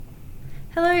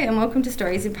Hello and welcome to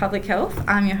Stories in Public Health.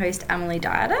 I'm your host Emily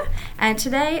Dieter, and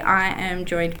today I am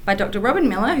joined by Dr. Robin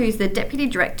Miller, who's the Deputy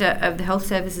Director of the Health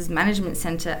Services Management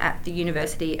Centre at the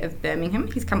University of Birmingham.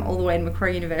 He's come all the way to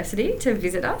Macquarie University to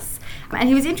visit us, and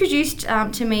he was introduced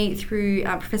to me through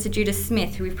Professor Judah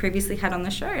Smith, who we've previously had on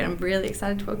the show, and I'm really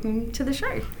excited to welcome him to the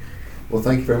show. Well,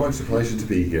 thank you very much. It's a pleasure to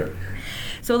be here.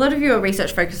 So a lot of your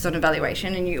research focuses on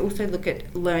evaluation, and you also look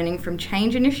at learning from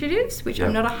change initiatives, which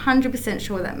I'm not 100%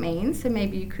 sure what that means. So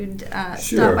maybe you could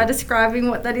start by describing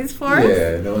what that is for us.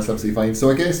 Yeah, no, that's absolutely fine. So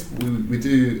I guess we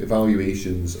do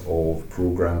evaluations of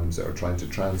programs that are trying to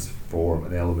transform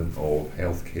an element of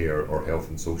healthcare or health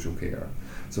and social care.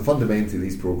 So fundamentally,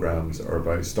 these programs are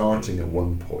about starting at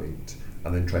one point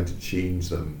and then trying to change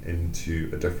them into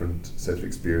a different set of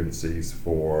experiences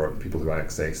for people who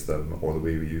access them or the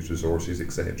way we use resources,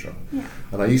 etc. Yeah.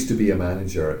 And I used to be a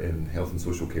manager in health and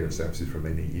social care services for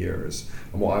many years,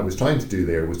 and what I was trying to do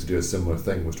there was to do a similar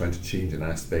thing, was trying to change an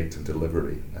aspect of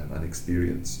delivery and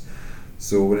experience.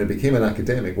 So when I became an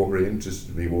academic, what really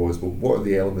interested me was, well, what are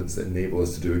the elements that enable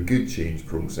us to do a good change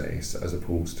process as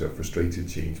opposed to a frustrated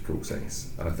change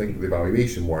process? And I think the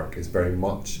evaluation work is very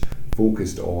much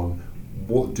focused on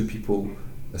what do people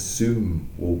assume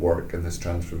will work in this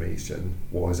transformation,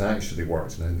 what has actually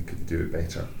worked, and how they could do it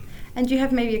better. And do you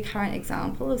have maybe a current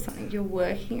example of something you're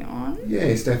working on?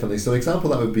 Yes, definitely. So an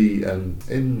example that would be in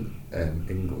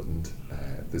England,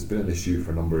 there's been an issue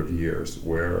for a number of years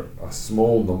where a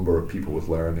small number of people with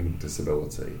learning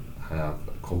disability have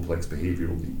complex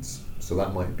behavioural needs. So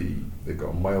that might be they've got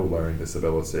a mild learning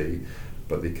disability,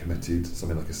 but they committed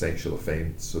something like a sexual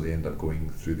offence, so they end up going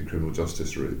through the criminal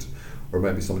justice route. Or it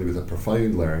might be somebody with a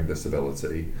profound learning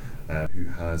disability who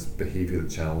has behavioural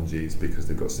challenges because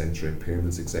they've got sensory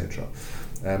impairments, etc.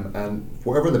 And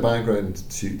whatever the background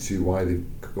to why they've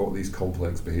got these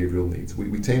complex behavioural needs,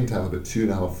 we tend to have about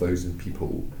 2,500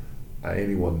 people at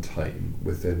any one time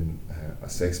within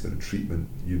assessment and treatment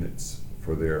units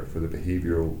for the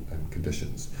behavioural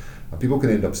conditions. And people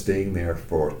can end up staying there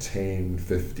for 10,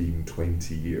 15,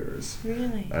 20 years.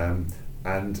 Really?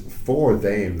 And for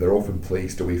them, they're often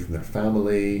placed away from their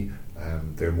family,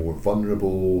 they're more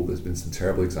vulnerable. There's been some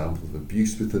terrible examples of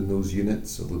abuse within those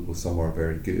units, although some are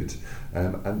very good.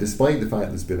 And despite the fact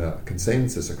there's been a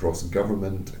consensus across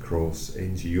government, across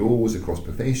NGOs, across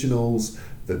professionals,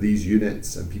 that these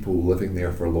units and people living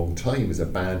there for a long time is a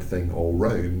bad thing all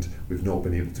round, we've not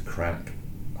been able to crack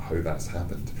how that's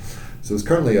happened. So there's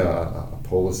currently a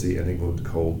policy in England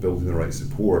called Building the Right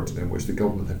Support, in which the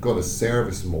government have got a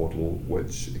service model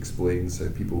which explains how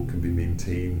people can be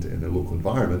maintained in their local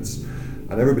environments,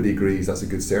 and everybody agrees that's a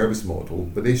good service model,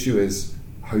 but the issue is,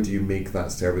 how do you make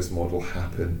that service model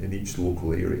happen in each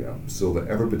local area so that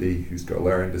everybody who's got a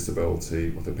learning disability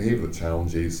with their behavioural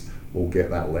challenges will get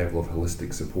that level of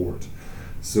holistic support?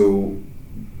 So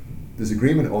there's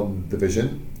agreement on the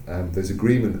vision, there's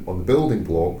agreement on the building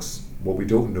blocks. What we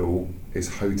don't know is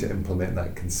how to implement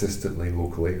that consistently in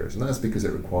local areas, and that's because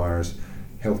it requires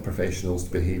health professionals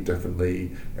to behave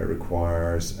differently, it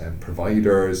requires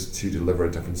providers to deliver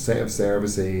a different set of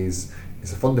services.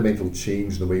 It's a fundamental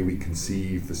change in the way we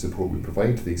conceive the support we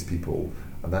provide to these people,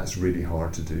 and that's really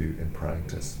hard to do in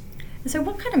practice. So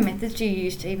what kind of methods do you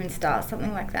use to even start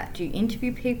something like that? Do you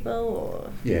interview people,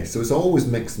 or? Yeah, so it's always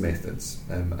mixed methods,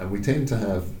 and we tend to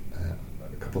have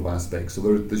a couple of aspects.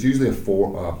 So there's usually a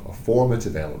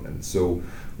formative element. So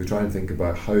we try and think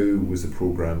about how was the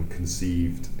programme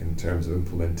conceived in terms of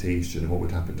implementation and what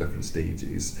would happen at different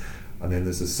stages. And then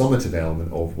there's a summative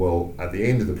element of, well, at the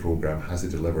end of the programme, has it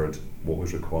delivered what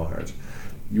was required?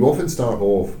 You often start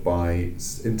off by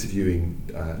interviewing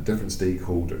different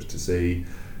stakeholders to say,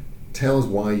 tell us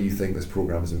why you think this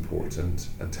programme is important,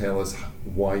 and tell us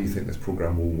why you think this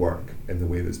programme will work in the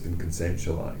way that's been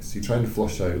conceptualised. So you try and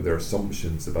flush out their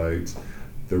assumptions about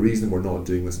the reason we're not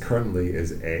doing this currently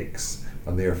is X,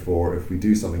 and therefore if we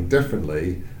do something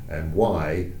differently and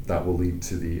Y, that will lead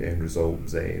to the end result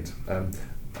Z.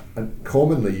 And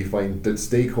commonly you find that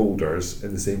stakeholders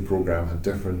in the same programme have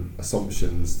different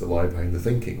assumptions that lie behind the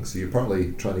thinking. So you're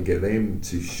partly trying to get them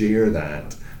to share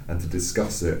that and to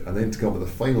discuss it, and then to come up with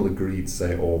a final agreed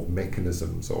set of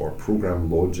mechanisms or programme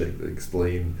logic that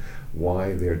explain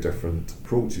why their different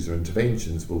approaches or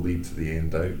interventions will lead to the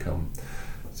end outcome.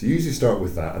 So you usually start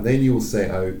with that, and then you will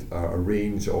set out a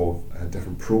range of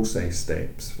different process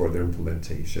steps for their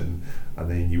implementation,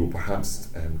 and then you will perhaps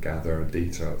gather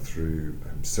data through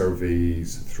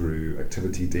surveys, through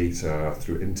activity data,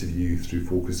 through interview, through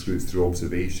focus groups, through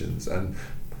observations, and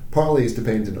partly it's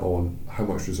dependent on how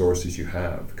much resources you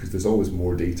have, because there's always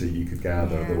more data you could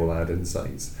gather that will add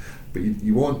insights. But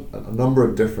you want a number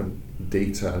of different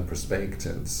data and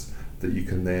perspectives that you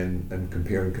can then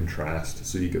compare and contrast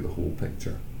so you get the whole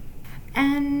picture.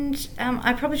 And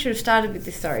I probably should have started with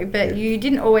this, sorry, but you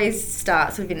didn't always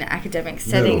start sort of in an academic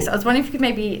setting. No. So I was wondering if you could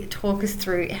maybe talk us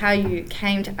through how you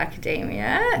came to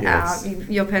academia, Yes.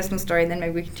 Your personal story, and then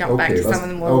maybe we can jump back to some of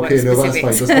the more Okay, work no, that's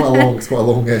specifics. fine. So it's quite a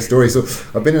long story. So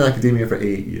I've been in academia for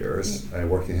 8 years,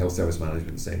 working in Health Service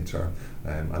Management Centre,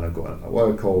 and I've got what I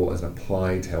would call as an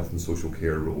applied health and social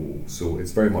care role. So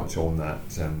it's very much on that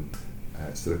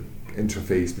sort of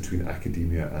interface between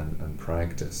academia and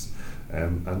practice.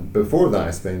 And before that,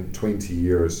 I spent 20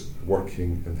 years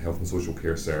working in the health and social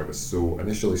care service. So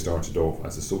initially started off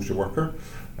as a social worker,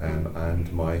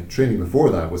 and my training before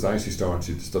that was I actually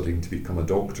started studying to become a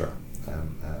doctor.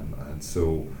 And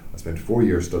so I spent 4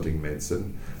 years studying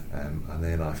medicine, and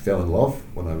then I fell in love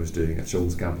when I was doing a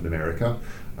children's camp in America,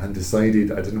 and decided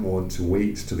I didn't want to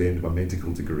wait to the end of my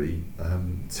medical degree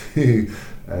to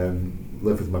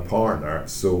live with my partner.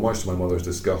 So much to my mother's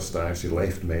disgust, I actually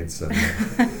left medicine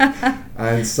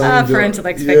and signed parental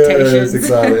expectations. Yes,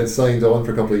 exactly. And signed on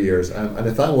for a couple of years. And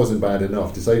if that wasn't bad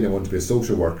enough, deciding I wanted to be a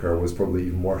social worker was probably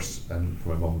even worse for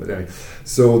my mum. But anyway,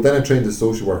 so then I trained as a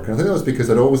social worker. And I think that was because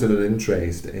I'd always had an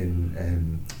interest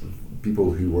in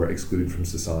people who were excluded from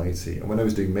society. And when I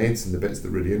was doing medicine, the bits that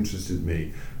really interested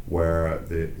me were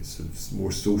the sort of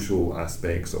more social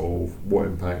aspects of what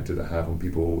impact did it have on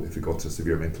people if they got a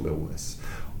severe mental illness,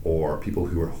 or people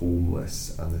who are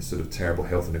homeless and the sort of terrible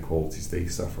health inequalities they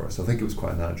suffer. So I think it was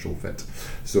quite a natural fit.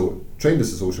 So trained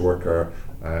as a social worker,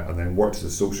 and then worked as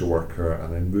a social worker,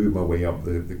 and then moved my way up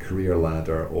the career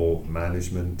ladder of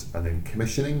management and then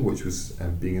commissioning, which was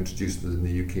being introduced in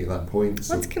the UK at that point.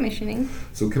 What's commissioning?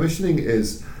 So commissioning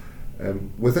is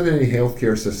within any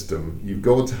healthcare system, you've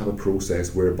got to have a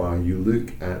process whereby you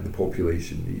look at the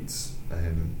population needs,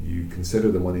 you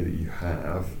consider the money that you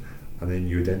have, and then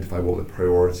you identify what the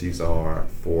priorities are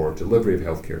for delivery of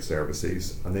healthcare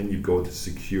services, and then you've got to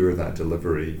secure that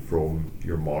delivery from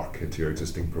your market, your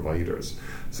existing providers.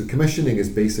 So commissioning is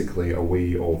basically a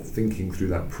way of thinking through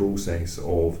that process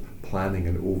of planning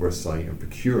and oversight and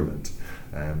procurement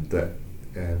that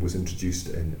was introduced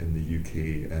in the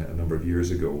UK a number of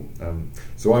years ago.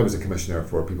 So I was a commissioner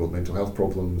for people with mental health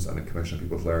problems and a commissioner for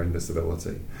people with learning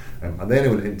disability. And then I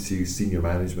went into senior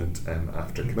management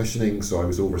after commissioning, so I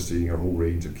was overseeing a whole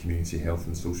range of community health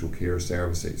and social care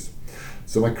services.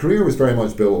 So my career was very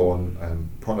much built on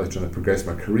partly trying to progress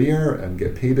my career and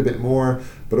get paid a bit more,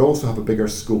 but also have a bigger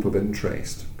scope of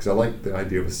interest, because I like the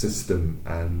idea of a system,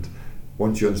 and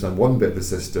once you understand one bit of the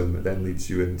system, it then leads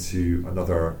you into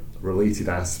another related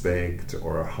aspect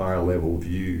or a higher level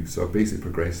view. So I basically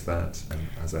progressed that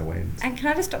as I went. And can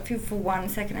I just stop you for 1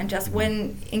 second and just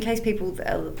in case people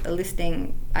that are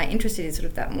listening are interested in sort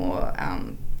of that more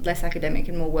less academic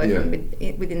and more working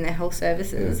within their health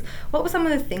services, what were some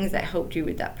of the things that helped you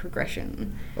with that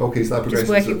progression? Okay, so that progression.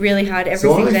 Just working really hard every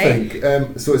single day?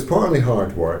 Think, so it's partly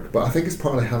hard work, but I think it's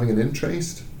partly having an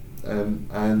interest,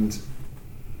 and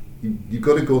you've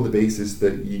got to go on the basis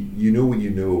that you know what you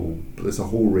know, but there's a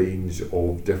whole range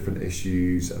of different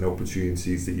issues and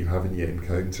opportunities that you haven't yet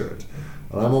encountered.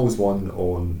 And I'm always one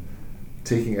on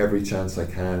taking every chance I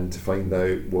can to find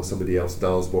out what somebody else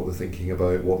does, what they're thinking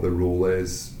about, what their role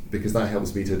is, because that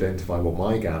helps me to identify what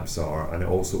my gaps are, and it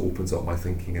also opens up my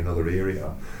thinking in another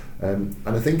area. And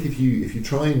I think if you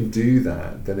try and do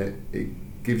that, then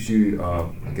it gives you,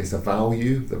 I guess, a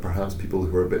value that perhaps people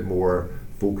who are a bit more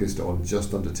focused on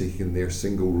just undertaking their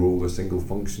single role or single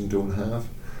function don't have.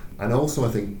 And also I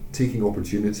think taking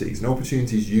opportunities, and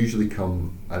opportunities usually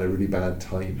come at a really bad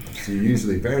time. So you're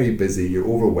usually very busy, you're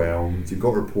overwhelmed, you've got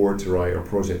a report to write or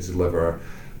project to deliver,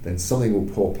 then something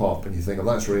will pop up and you think, oh,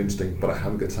 that's really interesting, but I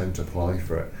haven't got time to apply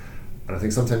for it. And I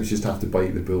think sometimes you just have to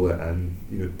bite the bullet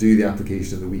and do the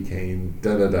application at the weekend,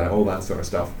 all that sort of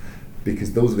stuff,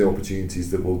 because those are the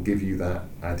opportunities that will give you that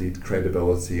added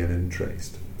credibility and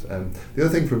interest. The other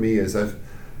thing for me is I've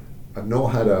not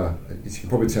had as you can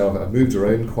probably tell, I've moved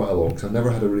around quite a lot, because I've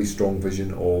never had a really strong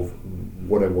vision of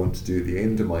what I want to do at the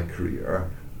end of my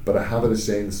career, but I have a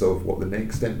sense of what the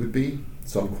next step would be.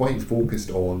 So I'm quite focused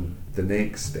on the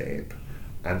next step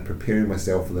and preparing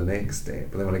myself for the next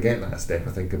step. And then when I get that step,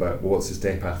 I think about what's the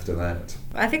step after that.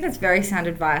 I think that's very sound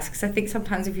advice, because I think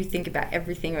sometimes if you think about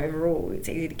everything overall, it's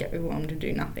easy to get overwhelmed and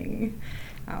do nothing.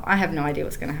 I have no idea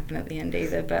what's going to happen at the end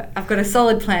either, but I've got a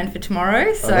solid plan for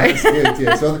tomorrow. So that's good,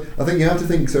 yeah. So I think you have to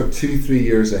think sort of 2-3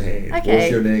 years ahead. Okay.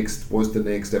 What's the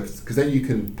next step? Because then you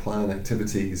can plan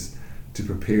activities to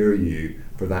prepare you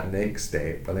for that next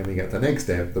step, and then when you get to the next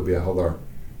step, there'll be a other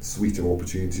suite of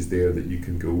opportunities there that you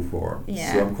can go for.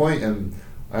 Yeah. So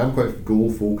I am quite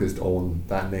goal focused on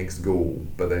that next goal,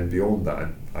 but then beyond that,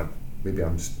 I maybe I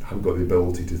just haven't got the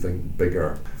ability to think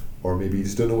bigger, or maybe you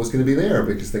just don't know what's going to be there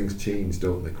because things change,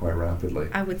 don't they, quite rapidly.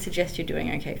 I would suggest you're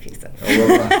doing okay for yourself.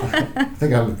 I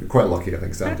think I'm quite lucky. I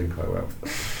think so. I'm doing quite well.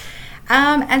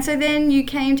 And so then you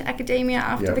came to academia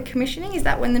after the commissioning. Is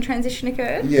that when the transition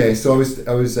occurred? Yeah, so I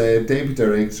was a deputy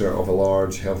director of a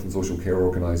large health and social care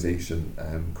organisation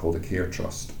called a Care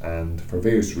Trust, and for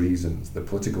various reasons the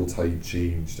political tide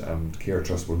changed and Care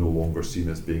Trusts were no longer seen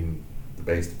as being the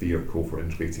best vehicle for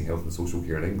integrating health and social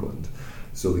care in England.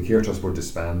 So the Care Trusts were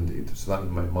disbanded. So that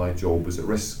meant my job was at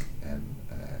risk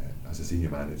as a senior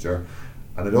manager.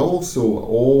 And I'd also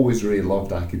always really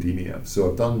loved academia. So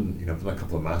I've done a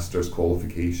couple of master's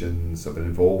qualifications. I've been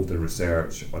involved in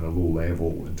research on a low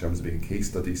level in terms of being a case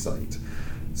study site.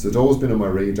 So it's always been on my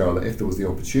radar that if there was the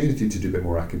opportunity to do a bit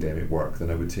more academic work,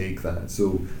 then I would take that.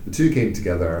 So the two came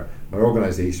together. My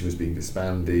organisation was being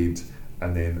disbanded,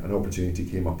 and then an opportunity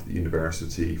came up at the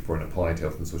university for an applied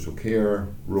health and social care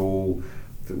role.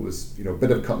 That was a bit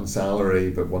of cut in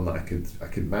salary, but one that I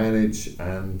could manage,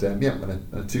 and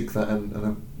I took that, and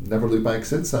I've never looked back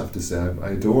since. I have to say,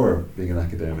 I adore being an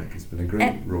academic. It's been a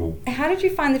great role. How did you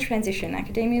find the transition?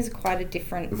 Academia is quite a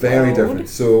different very world. Different.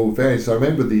 So I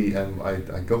remember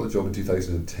I got the job in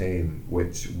 2010,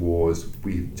 which was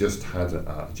we just had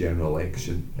a general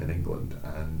election in England,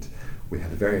 and we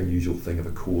had a very unusual thing of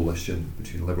a coalition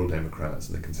between Liberal Democrats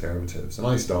and the Conservatives. And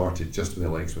I started just when the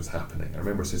election was happening. I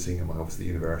remember sitting in my office at the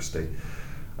university,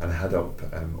 and I had up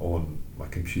on my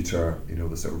computer,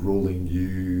 the sort of rolling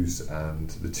news and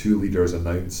the two leaders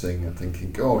announcing, and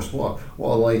thinking, gosh, what a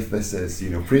life this is.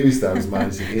 Previously I was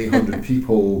managing 800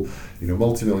 people,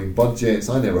 multi-million budgets.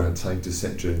 I never had time to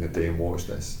sit during the day and watch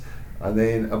this. And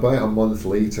then about a month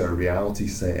later, reality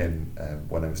set in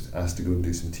when I was asked to go and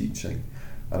do some teaching.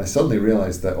 And I suddenly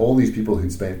realised that all these people who'd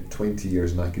spent 20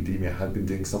 years in academia had been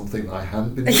doing something I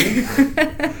hadn't been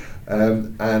doing.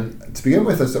 And to begin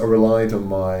with, I sort of relied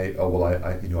on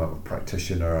I'm a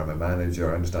practitioner, I'm a manager,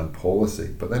 I understand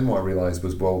policy. But then what I realised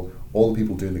was, all the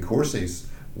people doing the courses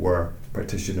were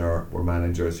practitioner, were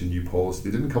managers who knew policy.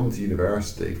 They didn't come to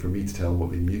university for me to tell them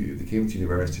what they knew. They came to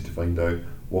university to find out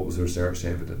what was the research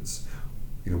evidence,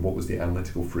 what was the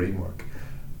analytical framework.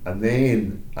 And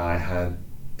then I had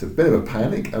a bit of a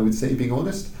panic, I would say, being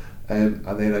honest, and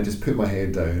then I just put my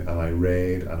head down and I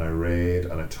read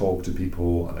and I talked to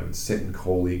people, and I would sit in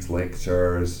colleagues'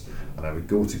 lectures, and I would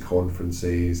go to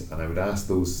conferences, and I would ask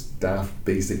those daft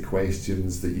basic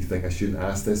questions that you think I shouldn't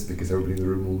ask this because everybody in the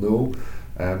room will know,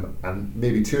 and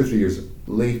maybe 2 or 3 years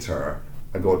later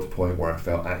I got to the point where I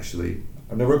felt, actually,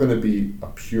 I'm never going to be a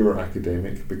pure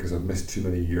academic because I've missed too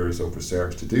many years of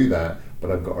research to do that,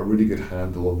 but I've got a really good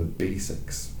handle on the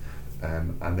basics.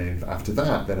 And then after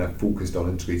that, then I focused on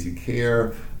integrated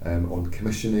care, on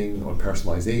commissioning, on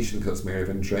personalisation, because that's my area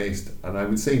of interest. And I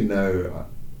would say now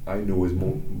I know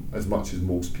as much as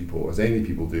most people, as any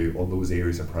people do, on those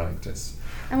areas of practice.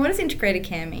 And what does integrated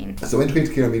care mean? So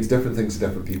integrated care means different things to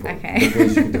different people. Okay. Different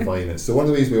ways you can define it. So one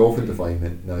of the ways we often define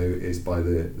it now is by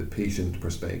the patient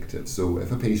perspective. So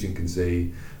if a patient can say,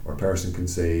 or a person can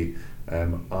say,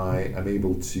 I am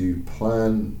able to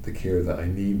plan the care that I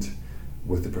need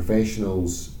with the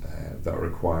professionals that are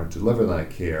required to deliver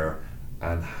that care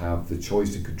and have the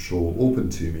choice and control open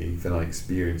to me, then I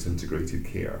experience integrated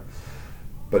care.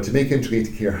 But to make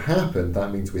integrated care happen,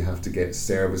 that means we have to get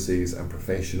services and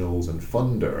professionals and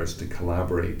funders to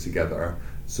collaborate together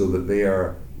so that they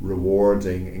are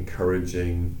rewarding,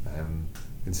 encouraging,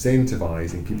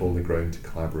 incentivising people on the ground to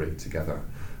collaborate together.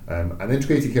 And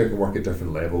integrated care can work at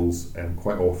different levels, and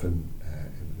quite often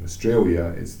in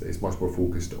Australia it's much more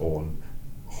focused on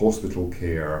hospital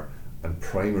care and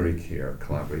primary care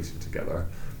collaborating together,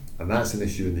 and that's an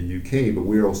issue in the UK, but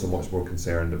we're also much more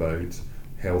concerned about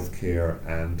healthcare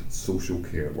and social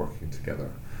care working together,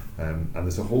 and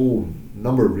there's a whole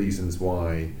number of reasons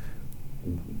why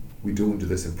we don't do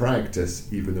this in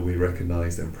practice, even though we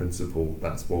recognise that in principle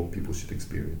that's what people should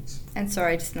experience. And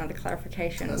sorry, just another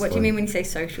clarification. That's what fine. do you mean when you say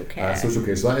social care? Social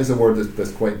care, so that is a word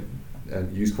that's quite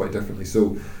used quite differently.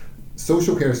 So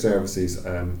social care services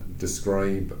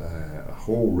describe a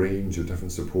whole range of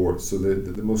different supports. So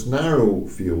the most narrow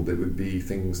field, it would be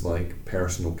things like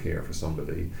personal care for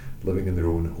somebody living in their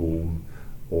own home,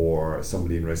 or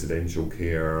somebody in residential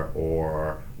care,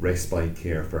 or respite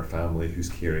care for a family who's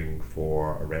caring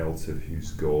for a relative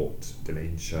who's got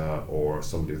dementia or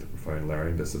somebody with a profound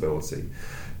learning disability.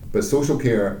 But social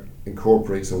care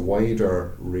incorporates a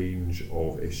wider range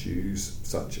of issues,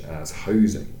 such as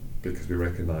housing, because we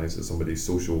recognise that somebody's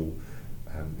social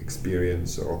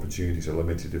experience or opportunities are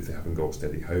limited if they haven't got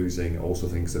steady housing. It also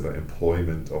thinks about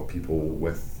employment of people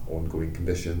with ongoing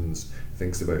conditions, it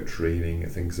thinks about training,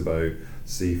 it thinks about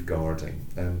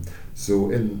safeguarding.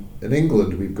 So in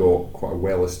England, we've got quite a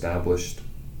well-established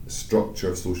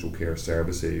structure of social care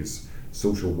services.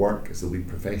 Social work is the lead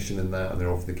profession in that, and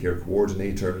they're often the care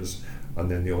coordinators, and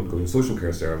then the ongoing social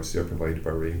care services are provided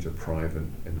by a range of private,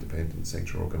 independent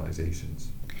sector organisations.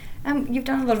 You've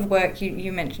done a lot of work,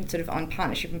 you mentioned sort of on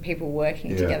partnership and people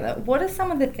working together. What are some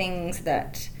of the things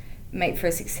that make for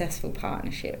a successful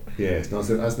partnership? Yes, no,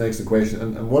 that's an excellent question.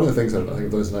 And one of the things I think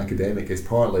I've done as an academic is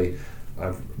partly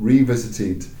I've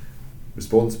revisited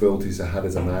responsibilities I had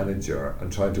as a manager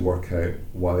and tried to work out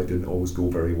why they didn't always go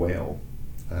very well.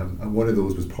 And one of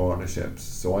those was partnerships.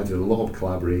 So I did a lot of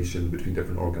collaboration between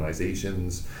different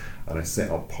organisations, and I set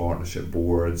up partnership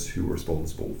boards who were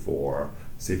responsible for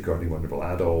safeguarding vulnerable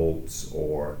adults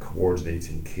or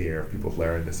coordinating care of people with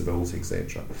learning disability,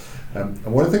 etc. And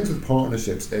one of the things with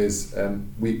partnerships is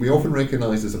we often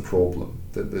recognise as a problem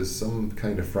that there's some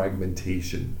kind of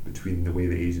fragmentation between the way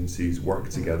the agencies work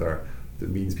together that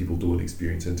means people don't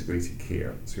experience integrated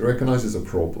care. So you recognise as a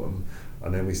problem,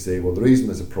 and then we say, well, the reason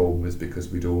there's a problem is because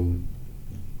we don't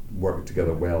work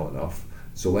together well enough.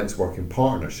 So let's work in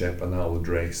partnership, and that'll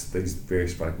address these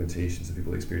various fragmentations that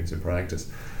people experience in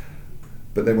practice.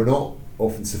 But then we're not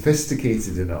often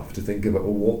sophisticated enough to think about,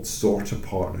 well, what sort of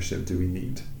partnership do we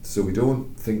need? So we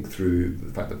don't think through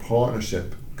the fact that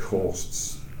partnership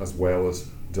costs as well as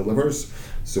delivers.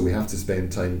 So we have to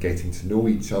spend time getting to know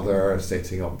each other,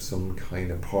 setting up some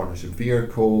kind of partnership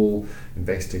vehicle,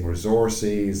 investing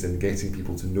resources, and getting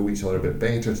people to know each other a bit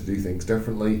better, to do things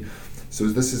differently. So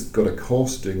this has got a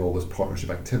cost doing all this partnership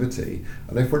activity,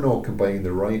 and if we're not combining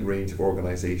the right range of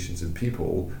organisations and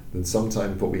people, then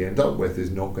sometimes what we end up with is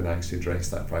not going to actually address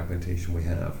that fragmentation we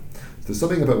have. So there's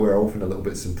something about we're often a little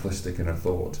bit simplistic in our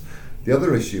thought. The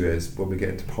other issue is when we get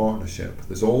into partnership,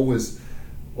 there's always,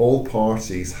 all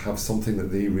parties have something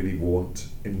that they really want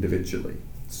individually.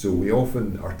 So we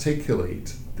often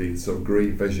articulate the sort of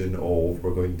great vision of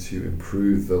we're going to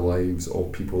improve the lives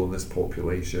of people in this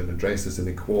population, address this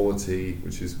inequality,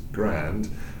 which is grand,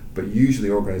 but usually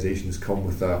organisations come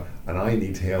with and I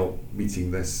need help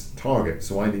meeting this target,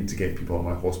 so I need to get people out of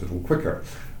my hospital quicker,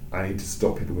 I need to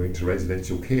stop people going to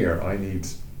residential care, I need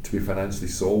to be financially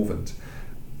solvent.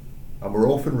 And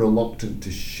we're often reluctant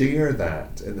to share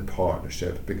that in the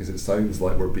partnership because it sounds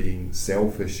like we're being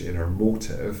selfish in our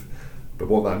motive. But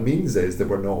what that means is that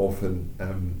we're not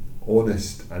often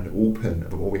honest and open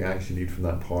about what we actually need from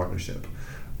that partnership.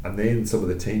 And then some of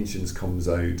the tensions comes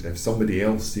out if somebody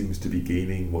else seems to be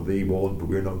gaining what they want, but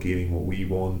we're not gaining what we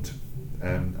want,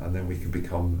 and then we can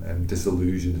become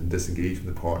disillusioned and disengaged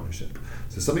from the partnership.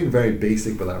 So something very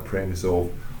basic about that premise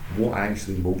of what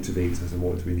actually motivates us and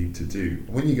what do we need to do.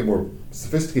 When you get more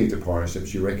sophisticated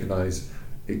partnerships, you recognise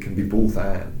it can be both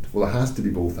and. Well, it has to be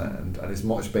both and it's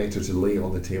much better to lay it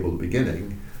on the table at the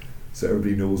beginning so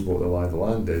everybody knows what the lie of the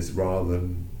land is, rather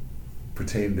than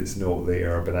pretend it's not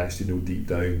there, but actually know deep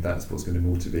down that's what's going to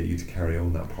motivate you to carry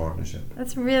on that partnership.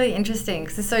 That's really interesting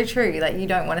because it's so true. Like, you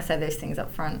don't want to say those things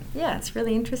up front. Yeah, it's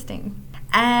really interesting.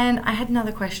 And I had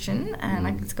another question,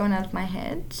 and it's gone out of my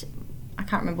head. I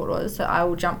can't remember what it was, so I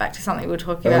will jump back to something we were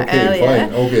talking about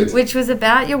earlier, which was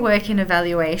about your work in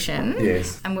evaluation.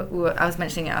 Yes. And I was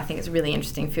mentioning it, I think it's a really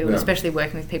interesting field, especially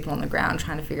working with people on the ground,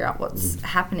 trying to figure out what's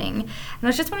happening. And I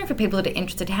was just wondering, for people that are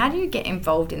interested, how do you get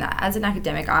involved in that? As an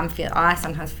academic, I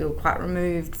sometimes feel quite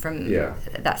removed from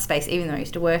that space, even though I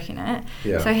used to work in it.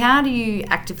 Yeah. So how do you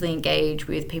actively engage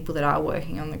with people that are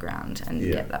working on the ground and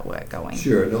get that work going?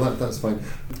 Sure, no, that's fine.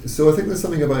 So I think there's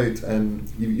something about,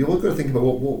 you've got to think about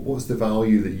what's the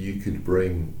value that you could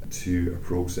bring to a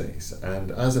process,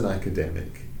 and as an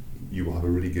academic you will have a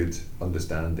really good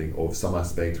understanding of some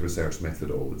aspect of research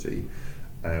methodology,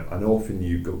 and often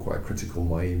you've got quite a critical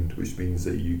mind, which means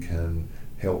that you can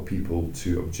help people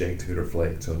to objectively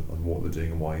reflect on what they're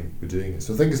doing and why they're doing it.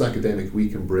 So I think as academics we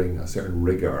can bring a certain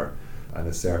rigour and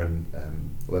a certain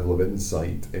level of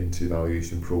insight into the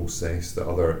evaluation process that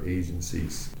other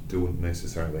agencies don't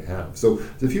necessarily have. So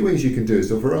there's a few ways you can do it.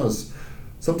 So for us,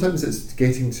 sometimes it's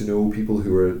getting to know people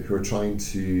who are trying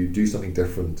to do something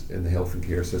different in the health and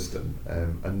care system,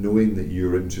 and knowing that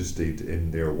you're interested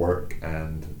in their work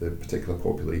and the particular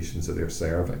populations that they're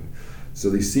serving.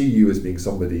 So they see you as being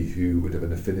somebody who would have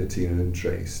an affinity and an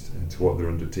interest into what they're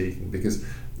undertaking. Because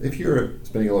if you're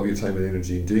spending a lot of your time and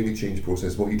energy in doing a change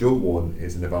process, what you don't want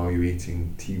is an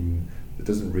evaluating team that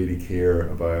doesn't really care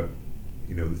about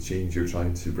the change you're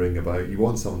trying to bring about. You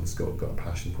want someone that's got a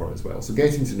passion for it as well. So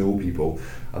getting to know people,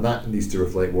 and that needs to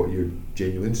reflect what you're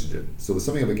genuinely interested in. So there's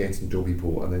something about getting to know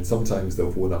people, and then sometimes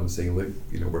they'll phone up and saying, look,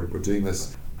 we're doing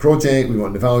this project, we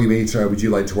want an evaluator, would you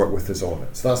like to work with us on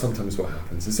it? So that's sometimes what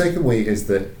happens. The second way is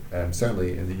that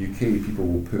certainly in the UK, people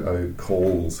will put out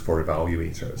calls for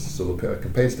evaluators. So they'll put out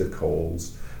competitive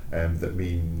calls that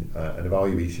mean an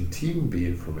evaluation team, be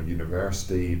it from a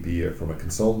university, be it from a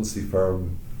consultancy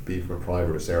firm, be it from a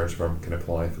private research firm, can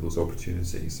apply for those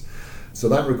opportunities. So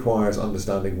that requires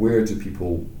understanding where do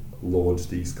people lodge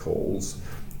these calls.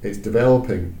 It's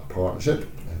developing a partnership,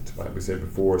 like we said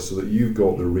before, so that you've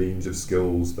got the range of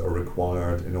skills that are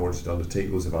required in order to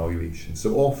undertake those evaluations.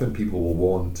 So often people will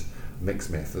want mixed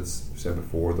methods, we said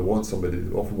before. They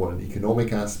often want an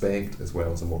economic aspect as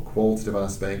well as a more qualitative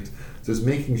aspect. So it's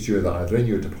making sure that either in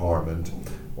your department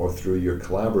or through your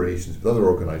collaborations with other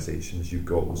organisations, you've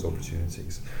got those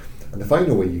opportunities. And the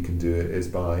final way you can do it is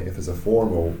by, if it's a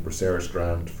formal research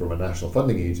grant from a national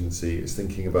funding agency, it's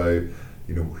thinking about,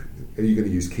 are you going to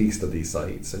use case study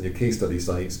sites? And your case study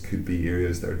sites could be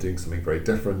areas that are doing something very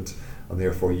different, and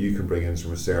therefore you can bring in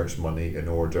some research money in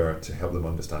order to help them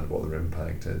understand what their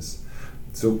impact is.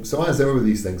 So as ever with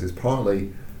these things, it's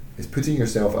putting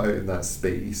yourself out in that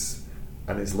space,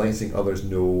 and it's letting others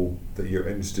know that you're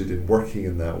interested in working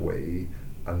in that way,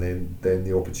 and then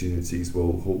the opportunities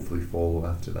will hopefully follow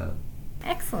after that.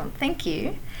 Excellent, thank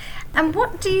you. And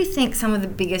what do you think some of the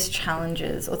biggest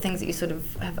challenges or things that you sort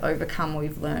of have overcome or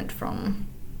you've learned from?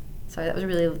 Sorry, that was a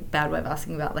really bad way of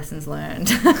asking about lessons learned.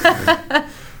 What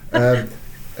have I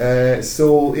learned?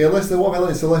 So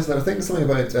I think something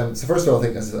about, so first of all, I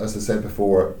think as I said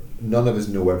before, none of us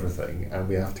know everything, and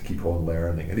we have to keep on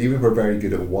learning. And even if we're very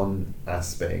good at one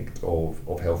aspect of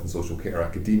health and social care,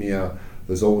 academia,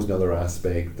 there's always another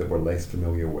aspect that we're less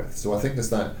familiar with. So I think there's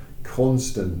that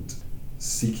constant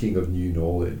seeking of new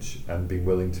knowledge and being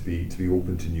willing to be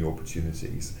open to new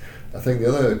opportunities. I think the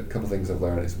other couple of things I've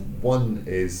learned is, one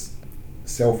is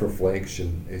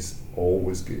self-reflection is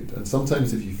always good. And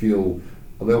sometimes if you feel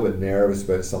a little bit nervous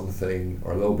about something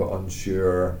or a little bit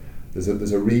unsure, there's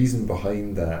a reason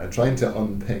behind that, and trying to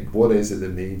unpick what is it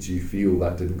that made you feel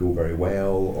that didn't go very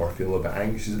well or feel a bit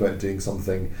anxious about doing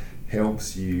something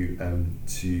helps you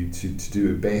to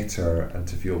do it better and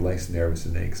to feel less nervous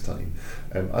the next time.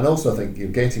 And also I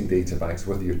think getting data back, so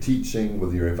whether you're teaching,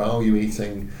 whether you're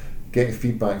evaluating, get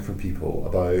feedback from people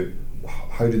about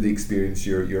how did they experience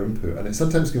your input. And it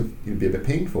sometimes can be a bit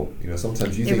painful.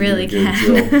 Sometimes you think really you did a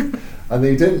good job and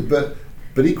they didn't, but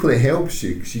equally it helps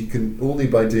you, because you can only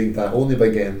by doing that, only by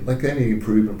getting, like any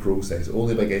improvement process,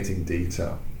 only by getting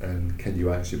data and can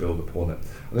you actually build upon it.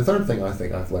 And the third thing I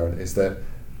think I've learned is that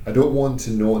I don't want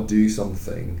to not do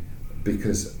something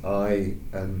because I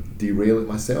derail it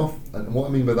myself. And what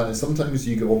I mean by that is sometimes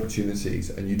you get opportunities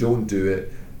and you don't do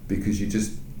it because you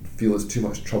just feel it's too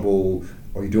much trouble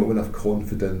or you don't have enough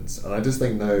confidence. And I just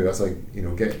think now, as I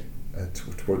get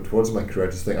towards my career,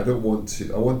 I just think I want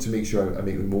to make sure I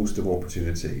make the most of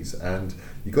opportunities. And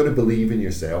you've got to believe in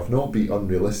yourself, not be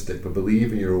unrealistic, but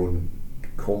believe in your own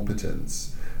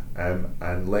competence,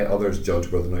 and let others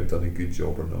judge whether or not you've done a good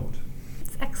job or not.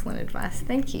 Excellent advice,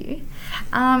 thank you.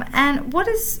 And what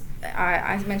is,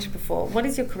 I mentioned before, what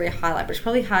is your career highlight? But it's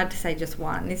probably hard to say just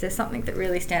one. Is there something that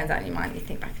really stands out in your mind, you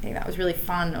think back and think that was really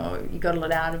fun or you got a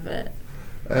lot out of it?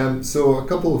 So a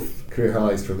couple of career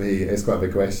highlights for me, is quite a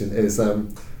big question, is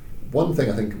one thing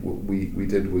I think we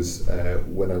did was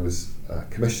when I was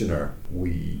commissioner,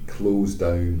 we closed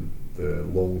down the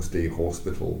long stay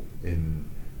hospital in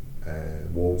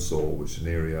Walsall, which is an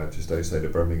area just outside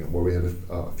of Birmingham, where we had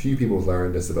a few people with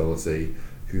learning disability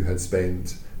who had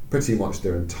spent pretty much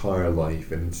their entire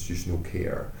life in institutional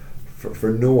care for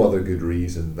no other good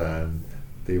reason than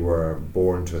they were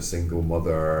born to a single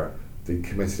mother, they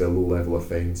committed a low-level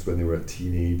offence when they were a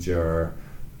teenager,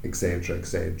 etc.,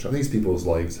 etc. And these people's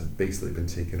lives have basically been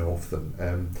taken off them.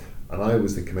 And I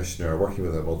was the commissioner working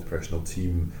with a multi-professional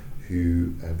team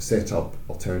who set up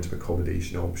alternative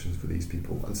accommodation options for these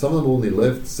people. And some of them only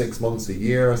lived 6 months, a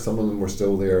year, some of them were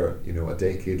still there, a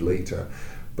decade later.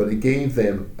 But it gave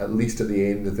them, at least at the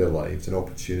end of their lives, an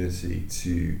opportunity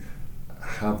to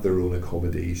have their own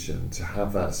accommodation, to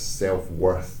have that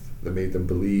self-worth that made them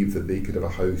believe that they could have a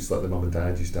house like their mum and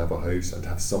dad used to have a house, and to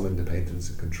have some independence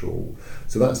and control.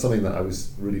 So that's something that I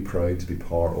was really proud to be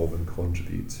part of and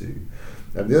contribute to.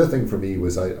 And the other thing for me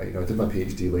was I did my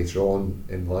PhD later on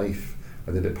in life.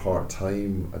 I did it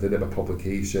part-time. I did it by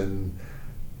publication.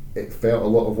 It felt a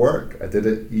lot of work. I did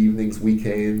it evenings,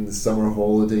 weekends, summer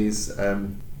holidays.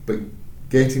 But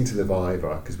getting to the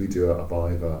Viva, because we do a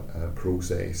Viva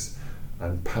process,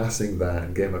 and passing that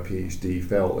and getting my PhD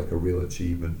felt like a real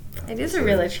achievement. It is a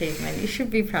real achievement. You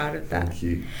should be proud of that. Thank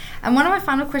you. And one of my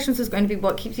final questions was going to be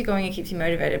what keeps you going and keeps you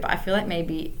motivated, but I feel like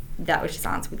maybe that was just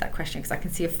answered with that question, because I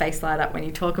can see your face light up when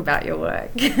you talk about your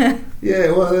work.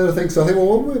 Yeah, well, I think so. I think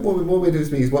one way it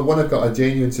does me is one, I've got a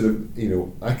genuine sort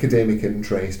of academic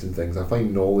interest in things. I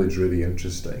find knowledge really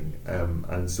interesting,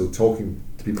 and so talking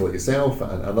to people like yourself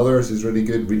and others is really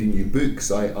good. Reading new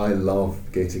books, I love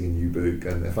getting a new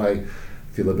book, and if I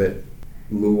feel a bit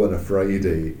low on a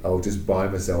Friday, I'll just buy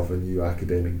myself a new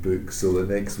academic book, so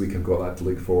the next week I've got that to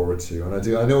look forward to.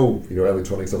 And I know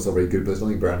electronic stuff's not very good, but it's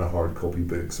nothing better than a hard copy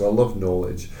book. So I love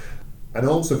knowledge, and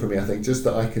also for me, I think just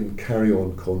that I can carry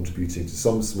on contributing to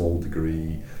some small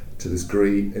degree to this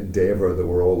great endeavour that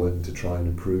we're all in to try and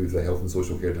improve the health and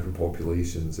social care of different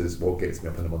populations is what gets me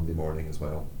up on a Monday morning as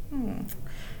well.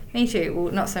 Me too.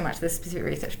 Well, not so much the specific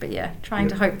research, but trying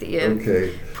to hope that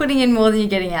you're putting in more than you're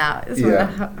getting out is what I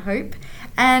hope.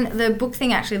 And the book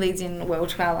thing actually leads in well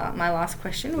to my last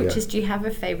question, which is, do you have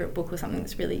a favourite book or something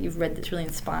that's really you've read that's really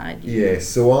inspired you? Yeah,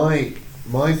 so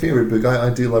my favourite book, I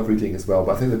do love reading as well,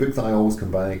 but I think the book that I always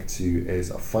come back to is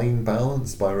A Fine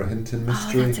Balance by Rohinton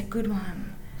Mistry. Oh, that's a good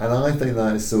one. And I think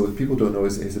that is, so if people don't know,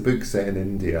 it's a book set in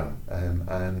India,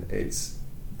 and it's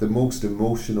the most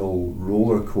emotional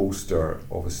roller coaster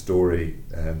of a story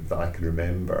that I can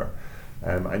remember.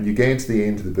 And you get to the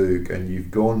end of the book and you've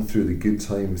gone through the good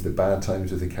times, the bad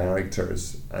times with the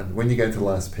characters, and when you get to the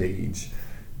last page,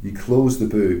 you close the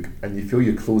book and you feel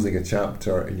you're closing a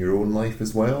chapter in your own life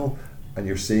as well, and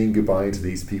you're saying goodbye to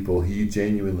these people who you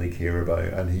genuinely care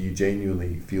about and who you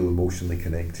genuinely feel emotionally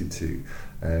connected to,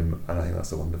 and I think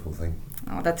that's a wonderful thing.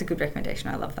 Oh, that's a good recommendation.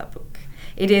 I love that book.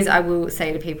 It is, I will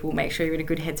say to people, make sure you're in a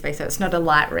good headspace, so it's not a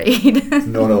light read. It's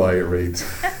not a light read.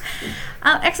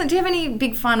 Excellent. Do you have any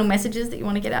big final messages that you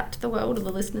want to get out to the world or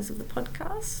the listeners of the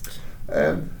podcast?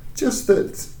 Just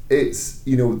that it's,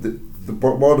 the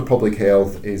world of public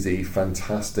health is a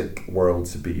fantastic world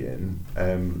to be in.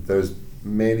 There's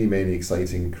many, many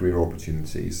exciting career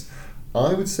opportunities.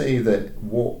 I would say that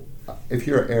if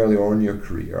you're early on in your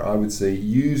career, I would say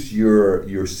use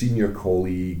your senior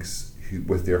colleagues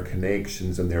with their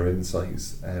connections and their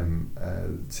insights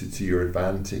to your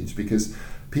advantage, because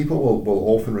people will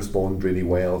often respond really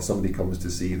well if somebody comes to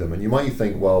see them, and you might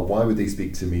think, well, why would they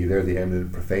speak to me? They're the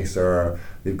eminent professor,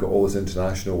 they've got all this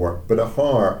international work, but at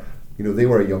heart, they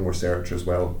were a young researcher as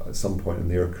well at some point in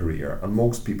their career, and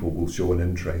most people will show an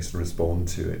interest and respond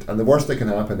to it. And the worst that can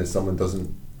happen is someone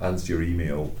doesn't answer your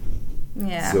email.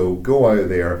 Yeah. So go out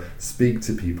there, speak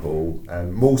to people,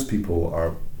 and most people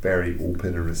are very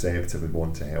open and receptive and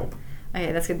want to help.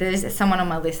 Okay, that's good. There's someone on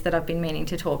my list that I've been meaning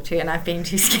to talk to, and I've been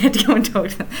too scared to go and talk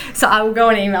to them. So I will go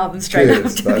and email them straight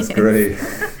after this. That's great.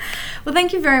 Well,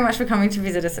 thank you very much for coming to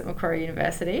visit us at Macquarie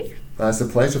University. That's a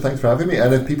pleasure. Thanks for having me.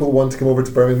 And if people want to come over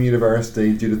to Birmingham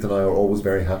University, Judith and I are always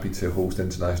very happy to host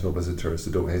international visitors,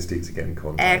 so don't hesitate to get in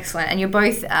contact. Excellent. And you're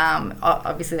both,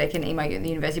 obviously they can email you at the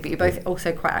university, but you're both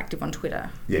also quite active on Twitter.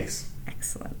 Yes.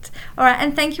 Excellent. All right,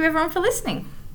 and thank you everyone for listening.